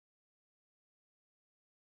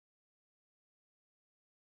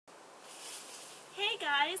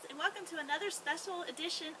guys, and welcome to another special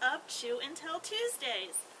edition of Chu Tell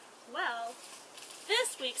Tuesdays. Well,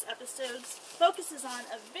 this week's episode focuses on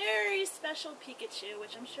a very special Pikachu,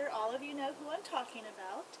 which I'm sure all of you know who I'm talking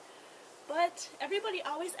about. But everybody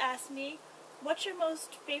always asks me, what's your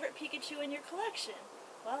most favorite Pikachu in your collection?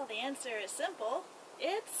 Well, the answer is simple.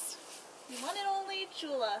 It's the one and only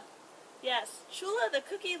Chula. Yes, Chula, the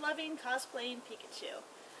cookie-loving, cosplaying Pikachu.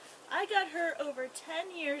 I got her over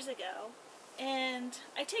 10 years ago, and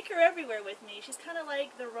I take her everywhere with me. She's kind of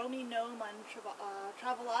like the roaming gnome on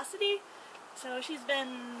Travelocity. So she's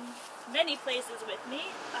been many places with me.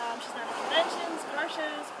 She's been at conventions, car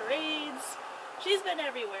shows, parades. She's been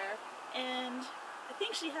everywhere. And I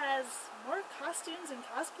think she has more costumes and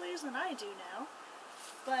cosplays than I do now.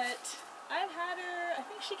 But I've had her, I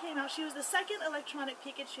think she came out, she was the second electronic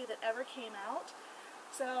Pikachu that ever came out.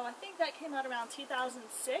 So I think that came out around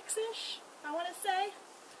 2006-ish, I want to say.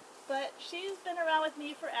 But she's been around with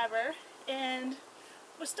me forever, and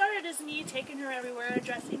what started as me taking her everywhere,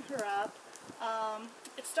 dressing her up.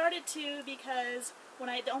 It started too because when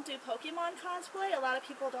I don't do Pokemon cosplay, a lot of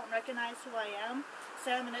people don't recognize who I am.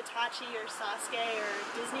 So I'm an Itachi or Sasuke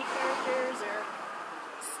or Disney characters, or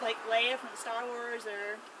like Leia from Star Wars,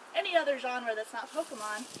 or any other genre that's not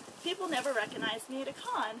Pokemon. People never recognize me at a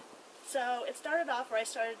con. So it started off where I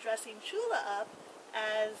started dressing Chula up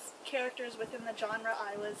as characters within the genre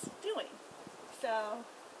I was doing. So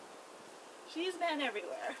she's been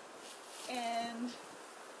everywhere. And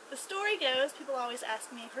the story goes, people always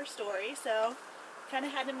ask me her story, so kind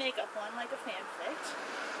of had to make up one like a fanfic.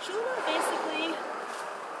 Chula basically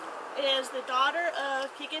is the daughter of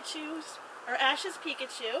Pikachu's, or Ash's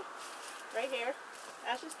Pikachu, right here,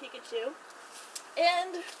 Ash's Pikachu,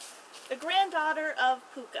 and the granddaughter of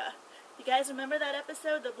Puka. You guys remember that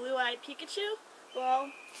episode, the blue-eyed Pikachu?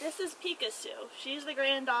 Well, this is PikaBelleChu. She's the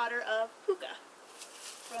granddaughter of Puka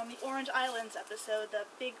from the Orange Islands episode, the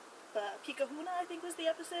big Pikahuna, I think was the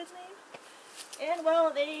episode's name. And,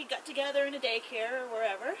 well, they got together in a daycare or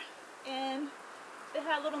wherever, and they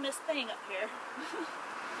had little Miss Thing up here.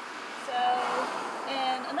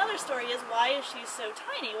 And another story is, why is she so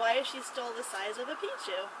tiny? Why is she still the size of a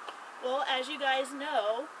Pichu? Well, as you guys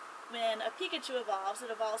know, when a Pikachu evolves,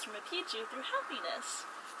 it evolves from a Pichu through happiness.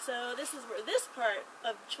 So this is where this part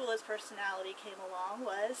of Chula's personality came along,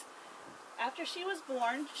 was after she was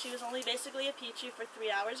born, she was only basically a Pichu for 3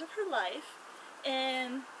 hours of her life,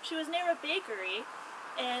 and she was near a bakery,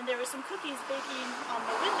 and there were some cookies baking on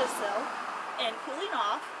the windowsill and cooling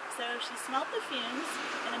off, so she smelt the fumes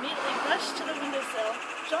and immediately rushed to the windowsill,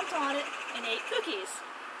 jumped on it, and ate cookies.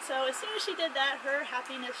 So as soon as she did that, her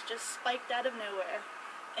happiness just spiked out of nowhere,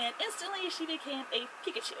 and instantly she became a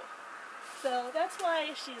Pikachu. So that's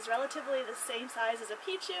why she's relatively the same size as a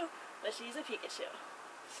Pichu, but she's a Pikachu.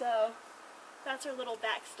 So that's her little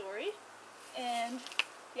backstory. And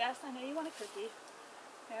yes, I know you want a cookie.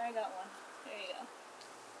 There, I got one. There you go.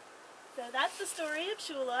 So that's the story of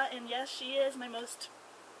Chula, and yes, she is my most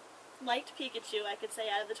liked Pikachu, I could say,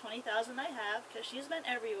 out of the 20,000 I have, because she's been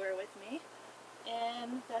everywhere with me.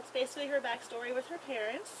 And that's basically her backstory with her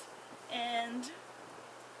parents. And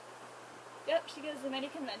yep, she goes to many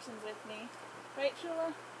conventions with me. Right,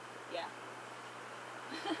 Chula? Yeah.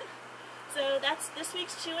 So that's this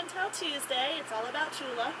week's Chu Tell Tuesday. It's all about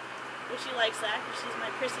Chula, which she likes that, because she's my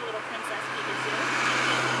prissy little princess Pikachu.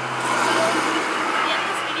 So at the end of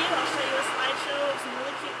this video, I'll show you a slideshow of some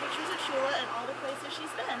really cute pictures of Chula and all the places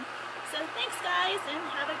she's been. So thanks, guys, and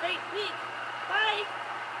have a great week. Bye!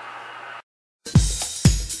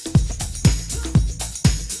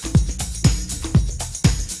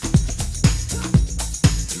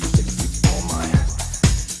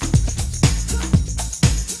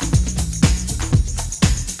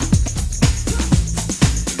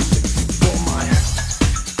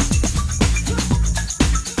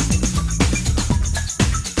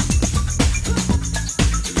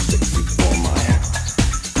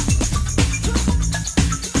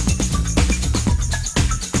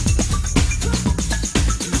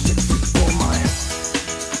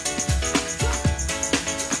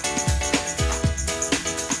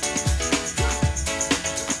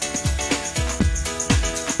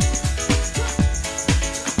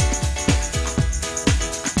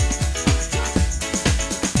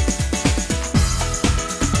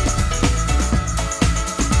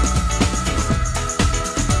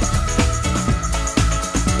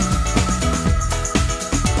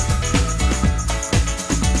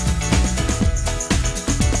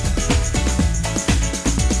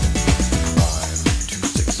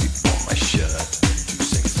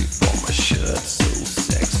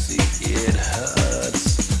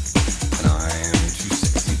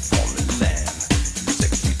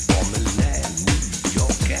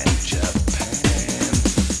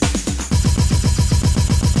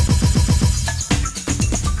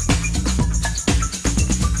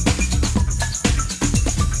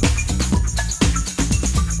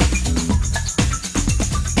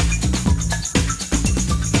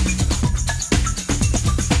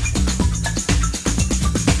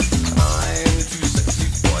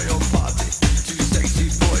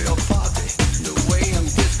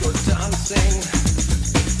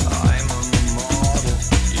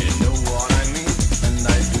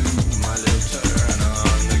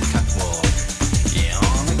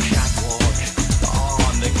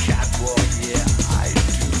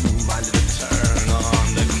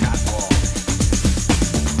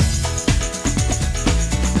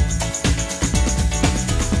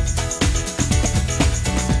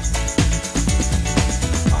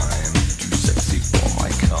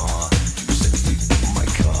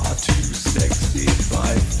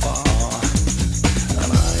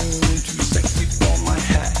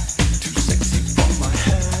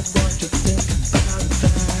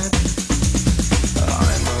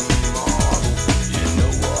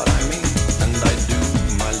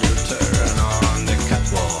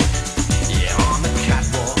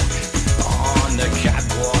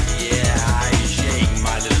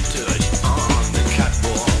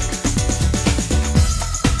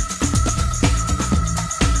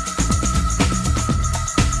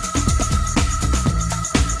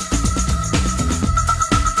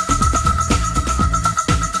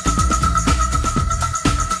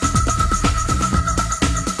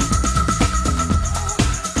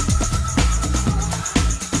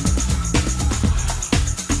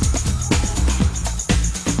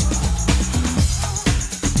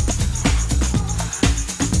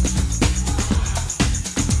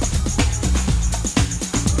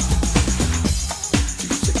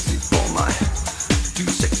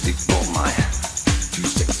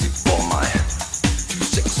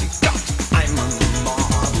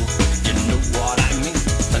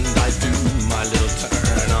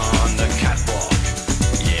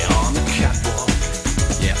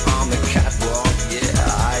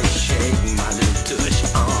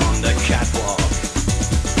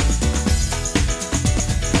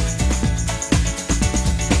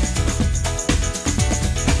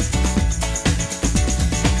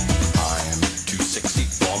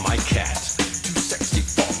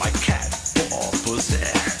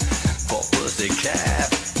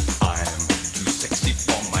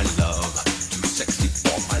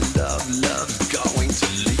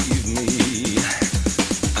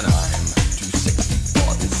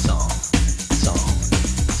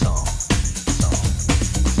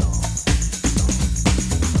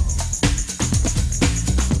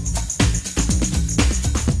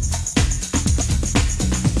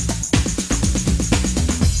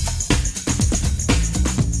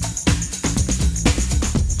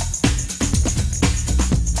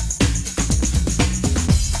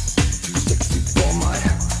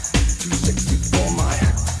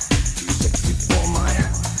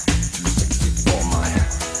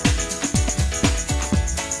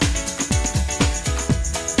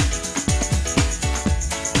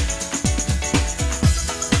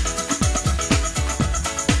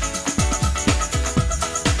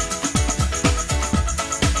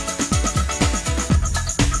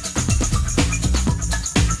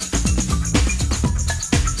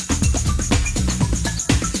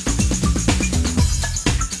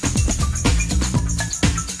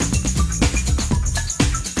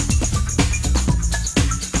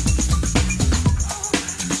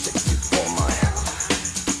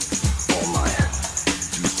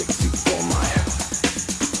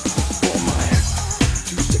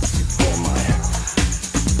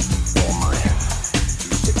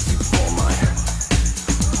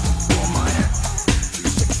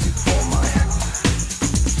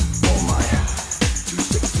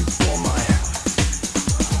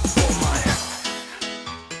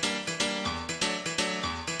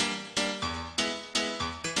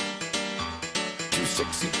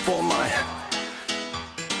 sexy for my